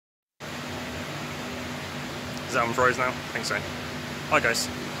Is that on froze now? I think so. Hi guys.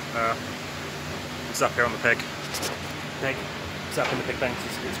 It's up here on the pig. Pig. It's up in the pig bank.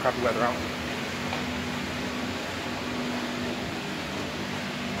 It's crappy weather out.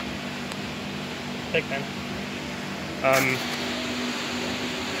 Pig pen.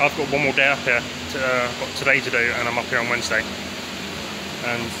 I've got one more day up here. I've got today to do, and I'm up here on Wednesday.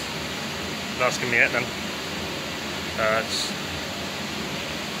 And that's gonna be it then.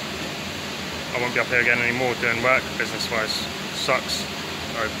 I won't be up here again anymore doing work, business-wise. Sucks.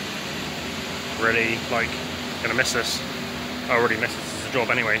 I really gonna miss this. I already miss this as a job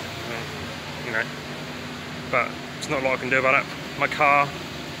anyway, you know. But there's not a lot I can do about it. My car,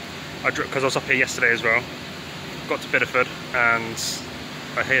 because I was up here yesterday as well, got to Bideford and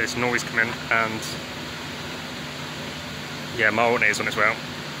I hear this noise come in, and yeah, my alternator's on its way out.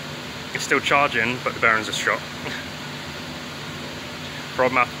 It's still charging, but the bearings are shot.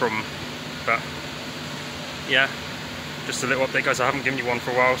 Problem after problem. But yeah, just a little update guys. I haven't given you one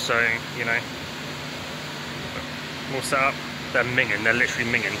for a while, so you know, more set up. They're minging, they're literally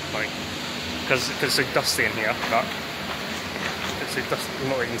minging, because it's so dusty in here. Look, it's so dusty,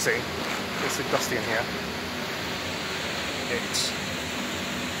 not what you can see. It's so dusty in here. It's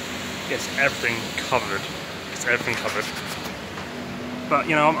everything covered. It's everything covered. But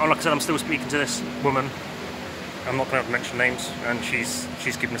you know, like I said, I'm still speaking to this woman. I'm not going to mention names, and she's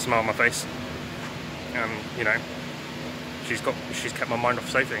keeping a smile on my face. You know, she's kept my mind off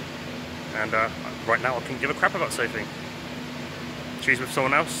Sophie, and right now I couldn't give a crap about Sophie. She's with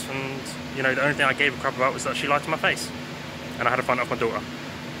someone else, and you know, the only thing I gave a crap about was that she lied to my face, and I had to find out my daughter.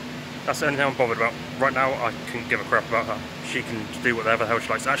 That's the only thing I'm bothered about. Right now, I couldn't give a crap about her. She can do whatever the hell she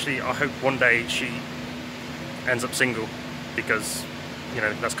likes. Actually, I hope one day she ends up single, because, you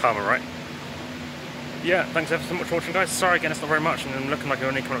know, that's karma, right? Yeah, thanks ever so much for watching, guys. Sorry again, it's not very much, and I'm looking like I'm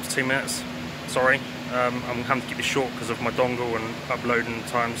only coming up to 2 minutes. Sorry. I'm having to keep it short because of my dongle and uploading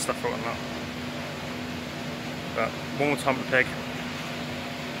time and stuff like that. But one more time with the pig,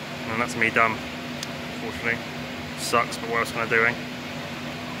 and that's me done. Unfortunately, sucks, but what else can I do?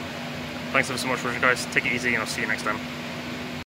 Thanks ever so much for watching, guys. Take it easy, and I'll see you next time.